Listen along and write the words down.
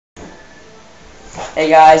Hey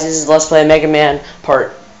guys, this is Let's Play Mega Man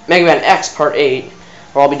X Part 8,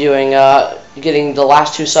 where I'll be doing getting the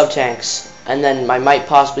last two sub-tanks, and then I might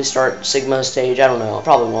possibly start Sigma stage. I don't know. I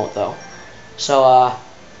probably won't though. So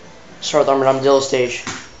start with Armored Armadillo stage.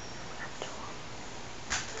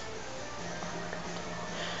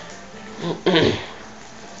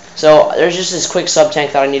 So there's just this quick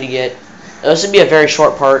sub-tank that I need to get. This would be a very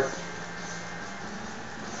short part.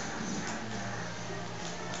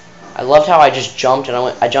 I loved how I just jumped and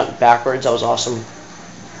I jumped backwards. That was awesome.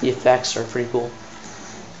 The effects are pretty cool.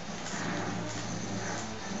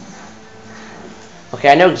 Okay,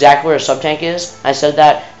 I know exactly where a sub-tank is. I said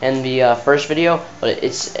that in the first video, but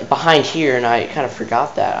it's behind here, and I kind of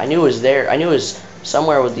forgot that. I knew it was there. I knew it was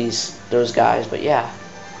somewhere with those guys, but yeah.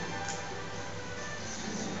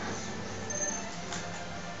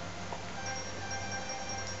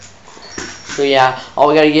 So yeah, all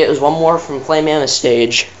we gotta get is one more from Clay Mammoth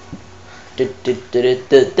stage.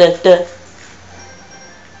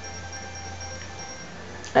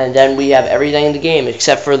 And then we have everything in the game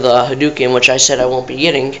except for the Hadouken, which I said I won't be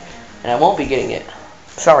getting, and I won't be getting it.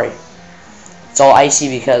 Sorry. It's all icy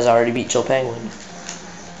because I already beat Chill Penguin.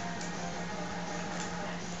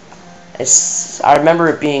 I remember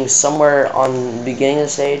it being somewhere on the beginning of the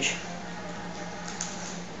stage.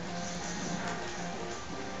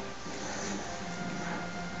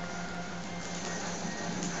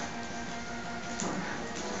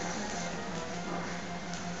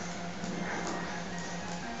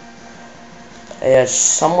 Yeah, it's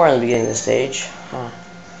somewhere in the beginning of the stage. Huh.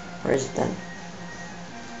 Where is it then?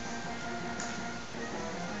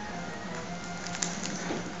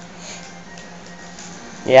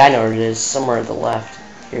 Yeah, I know where it is. Somewhere at the left.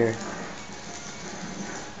 Here.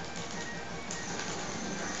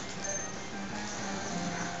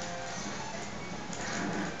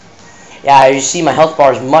 Yeah, you see my health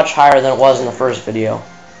bar is much higher than it was in the first video.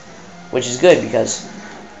 Which is good because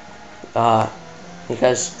I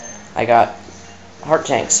got heart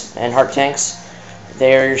tanks, and heart tanks,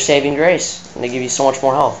 they're your saving grace, and they give you so much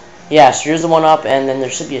more health. Yeah, so here's the one up, and then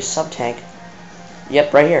there should be a sub tank.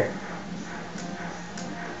 Yep, right here.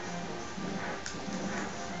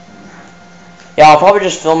 Yeah, I'll probably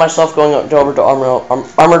just film myself going over to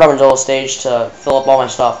Armored Armadillo stage to fill up all my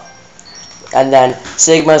stuff, and then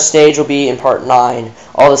Sigma stage will be in part 9.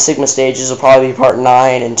 All the Sigma stages will probably be part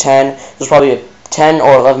 9 and 10. There's probably a 10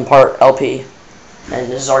 or 11 part LP,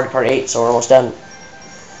 and this is already part 8, so we're almost done.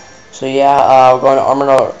 So yeah, we're going to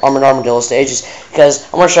Armored Armadillo stages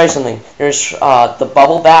because I want to show you something. There's the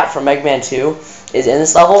bubble bat from Mega Man 2 is in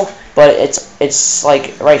this level, but it's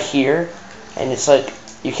like right here, and it's like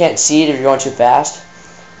you can't see it if you're going too fast,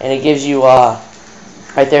 and it gives you right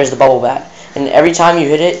there's the bubble bat, and every time you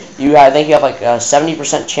hit it, I think you have like a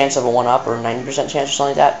 70% chance of a 1-up or 90% chance or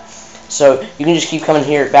something like that. So you can just keep coming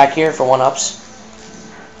back here for 1-ups.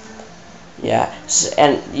 Yeah,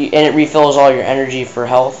 and it refills all your energy for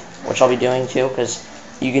health, which I'll be doing too, because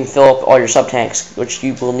you can fill up all your sub-tanks, which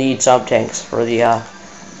you will need sub-tanks for the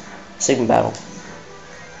Sigma battle.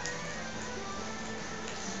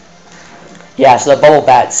 Yeah, so the bubble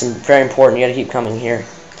bat's very important. You gotta keep coming here.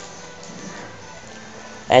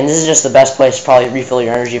 And this is just the best place to probably refill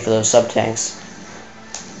your energy for those sub-tanks.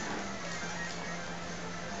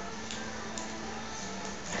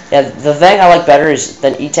 Yeah, the thing I like better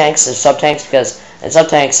than E-tanks is sub-tanks, because in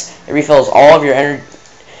sub-tanks it refills all of your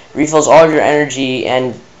energy,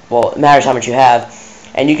 and well, it matters how much you have,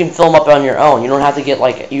 and you can fill them up on your own. You don't have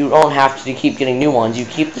to keep getting new ones. You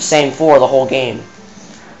keep the same 4 the whole game.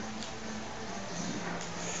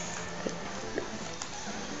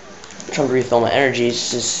 I'm trying to refill my energy. It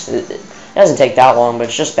doesn't take that long, but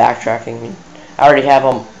it's just backtracking. I mean, I already have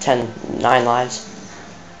 9 lives.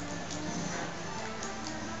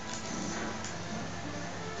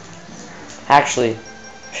 Actually,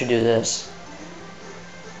 I should do this.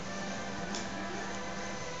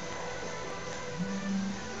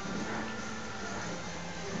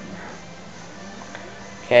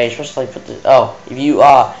 Okay, you're supposed to like put the if you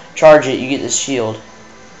charge it, you get this shield.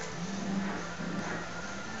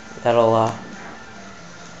 That'll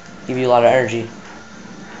give you a lot of energy.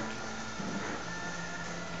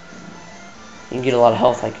 You can get a lot of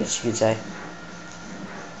health, I guess you could say.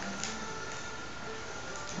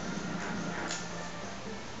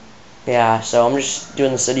 Yeah, so I'm just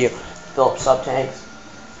doing this video to fill up sub-tanks.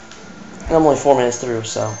 And I'm only 4 minutes through,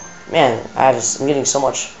 so man, I'm getting so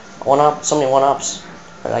many 1-ups,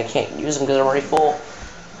 but I can't use them because I'm already full.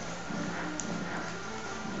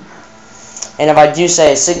 And if I do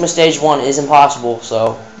say Sigma Stage 1 is impossible,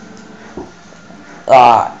 so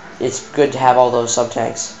it's good to have all those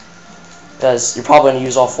sub-tanks, because you're probably going to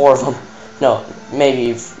use all 4 of them. No, maybe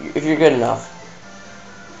if you're good enough.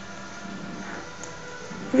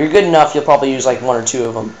 If you're good enough, you'll probably use like 1 or 2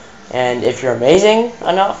 of them. And if you're amazing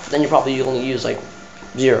enough, then you probably only use like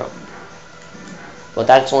 0. But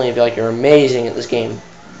that's only if you're amazing at this game.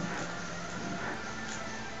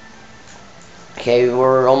 Okay,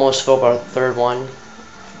 we're almost filled up our 3rd one.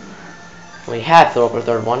 We have filled up our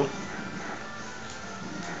 3rd one.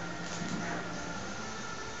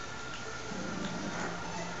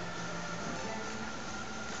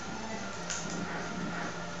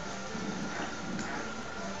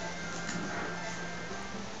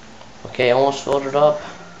 Okay, almost filled it up.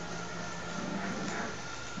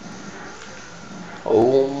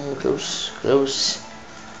 Oh, close, close.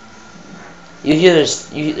 You hear this?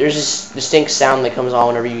 There's this distinct sound that comes on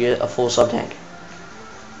whenever you get a full sub tank,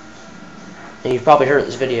 and you've probably heard it in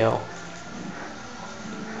this video.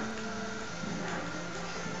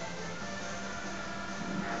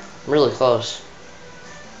 I'm really close.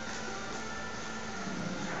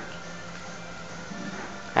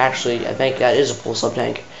 Actually, I think that is a full sub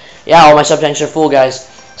tank. Yeah, all my sub tanks are full, guys.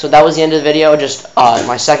 So that was the end of the video. Just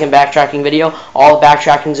my second backtracking video. All the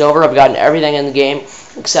backtracking's over. I've gotten everything in the game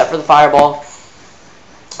except for the fireball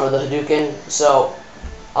or the Hadouken. So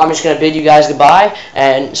I'm just gonna bid you guys goodbye,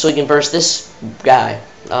 and so we can verse this guy,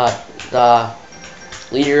 the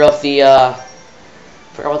leader of the I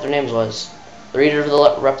forgot what their names was. The leader of the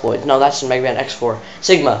Reploids. No, that's in Mega Man X4.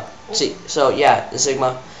 Sigma. See, so yeah, the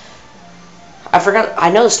Sigma. I forgot. I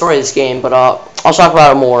know the story of this game, but I'll talk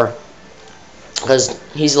about it more because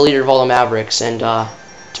he's the leader of all the Mavericks, and to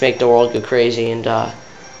make the world go crazy, and the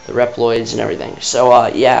Reploids and everything. So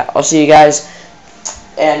yeah, I'll see you guys,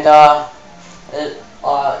 and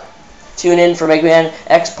tune in for Mega Man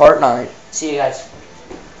X Part 9. See you guys.